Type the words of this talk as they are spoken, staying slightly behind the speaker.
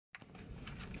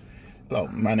Hello,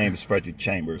 my name is Frederick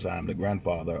Chambers. I'm the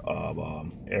grandfather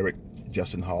of Eric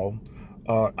Justin Hall.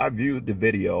 I viewed the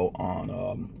video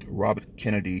on Robert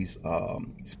Kennedy's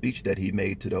speech that he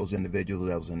made to those individuals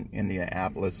that was in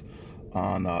Indianapolis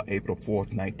on April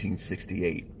 4th,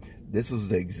 1968. This was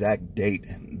the exact date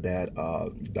that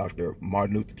Dr.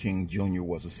 Martin Luther King Jr.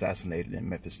 was assassinated in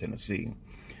Memphis, Tennessee.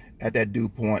 At that due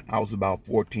point, I was about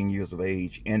 14 years of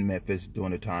age in Memphis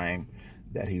during the time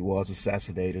that he was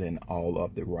assassinated and all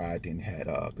of the rioting had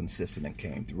consisted and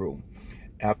came through.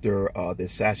 After the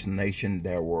assassination,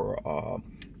 there were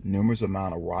numerous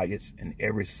amount of riots in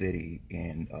every city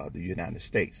in the United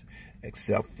States,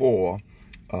 except for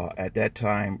at that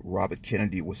time, Robert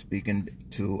Kennedy was speaking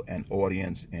to an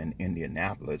audience in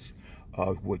Indianapolis,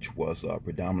 which was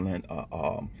predominant,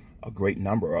 a great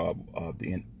number of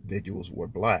the individuals were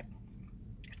black.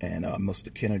 And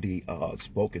Mr. Kennedy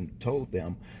spoke and told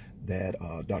them that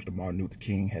Dr. Martin Luther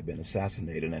King had been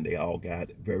assassinated, and they all got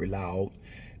very loud.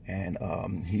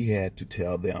 And he had to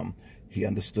tell them he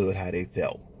understood how they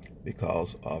felt,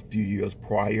 because a few years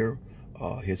prior,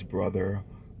 his brother,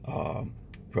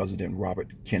 President Robert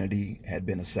Kennedy, had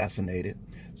been assassinated.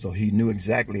 So he knew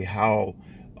exactly how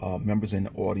members in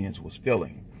the audience was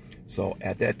feeling. So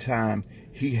at that time,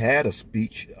 he had a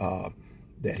speech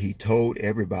that he told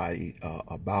everybody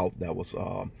about, that was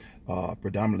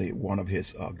predominantly one of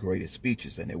his greatest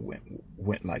speeches, and it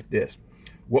went like this.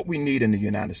 What we need in the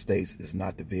United States is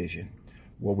not division.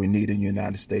 What we need in the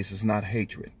United States is not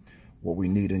hatred. What we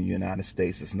need in the United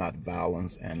States is not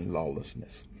violence and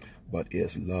lawlessness, but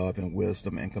is love and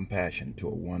wisdom and compassion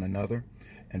toward one another,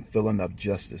 and feeling of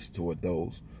justice toward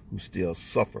those who still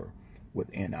suffer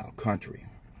within our country.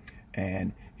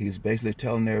 And he's basically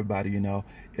telling everybody, you know,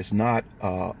 it's not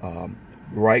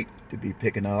right to be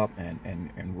picking up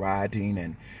and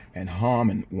rioting and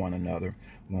harming one another,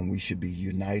 when we should be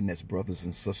uniting as brothers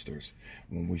and sisters,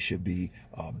 when we should be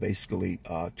basically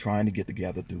trying to get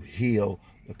together to heal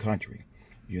the country.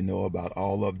 You know about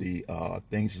all of the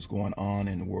things that's going on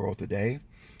in the world today,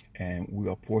 and we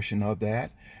are a portion of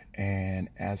that. And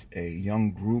as a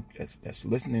young group that's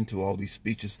listening to all these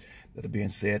speeches that are being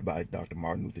said by Dr.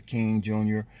 Martin Luther King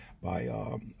Jr., by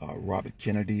Robert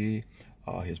Kennedy,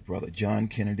 his brother John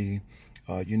Kennedy,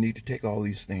 you need to take all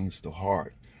these things to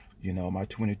heart. You know, my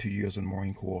 22 years in the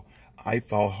Marine Corps, I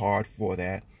fought hard for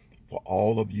that, for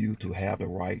all of you to have the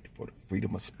right for the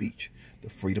freedom of speech, the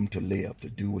freedom to live, to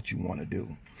do what you want to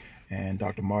do. And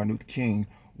Dr. Martin Luther King,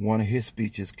 one of his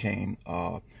speeches came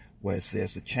where it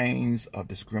says, the chains of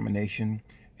discrimination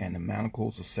and the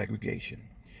manacles of segregation.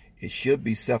 It should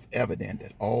be self-evident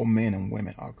that all men and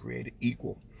women are created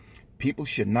equal. People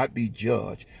should not be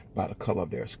judged by the color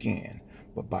of their skin,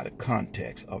 but by the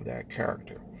context of their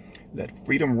character. Let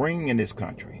freedom ring in this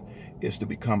country is to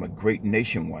become a great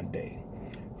nation one day.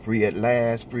 Free at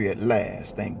last,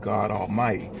 thank God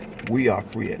Almighty, we are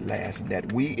free at last. And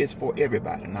that we is for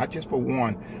everybody, not just for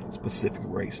one specific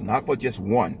race, not for just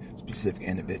one specific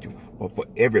individual, but for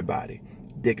everybody.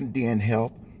 Dignity and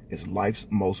health is life's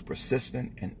most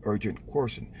persistent and urgent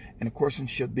question. And the question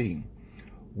should be,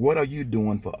 what are you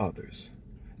doing for others?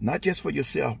 Not just for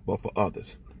yourself, but for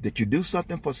others. Did you do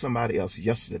something for somebody else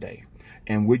yesterday?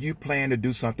 And will you plan to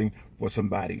do something for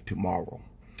somebody tomorrow?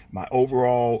 My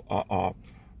overall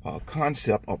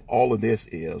concept of all of this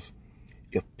is,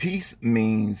 if peace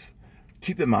means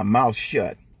keeping my mouth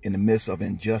shut in the midst of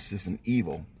injustice and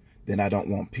evil, then I don't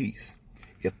want peace.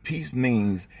 If peace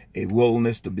means a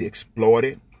willingness to be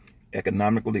exploited,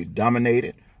 economically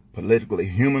dominated, politically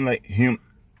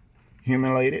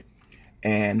humiliated,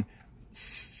 and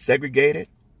segregated,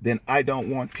 then I don't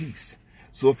want peace.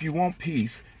 So if you want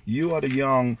peace, you are the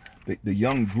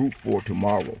young group for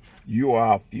tomorrow. You are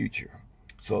our future.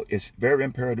 So it's very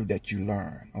imperative that you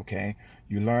learn, okay?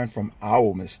 You learn from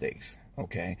our mistakes,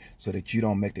 okay? So that you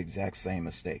don't make the exact same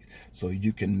mistakes. So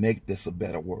you can make this a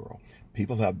better world.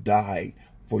 People have died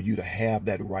for you to have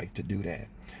that right to do that.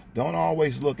 Don't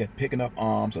always look at picking up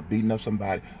arms or beating up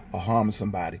somebody or harming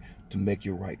somebody to make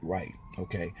your right,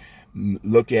 okay?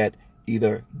 Look at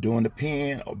either doing the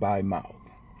pen or by mouth,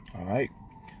 all right?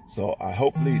 So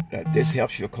hopefully that this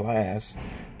helps your class,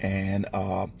 and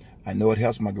I know it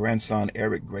helps my grandson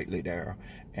Eric greatly there,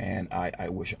 and I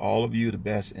wish all of you the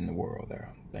best in the world there.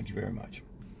 Thank you very much.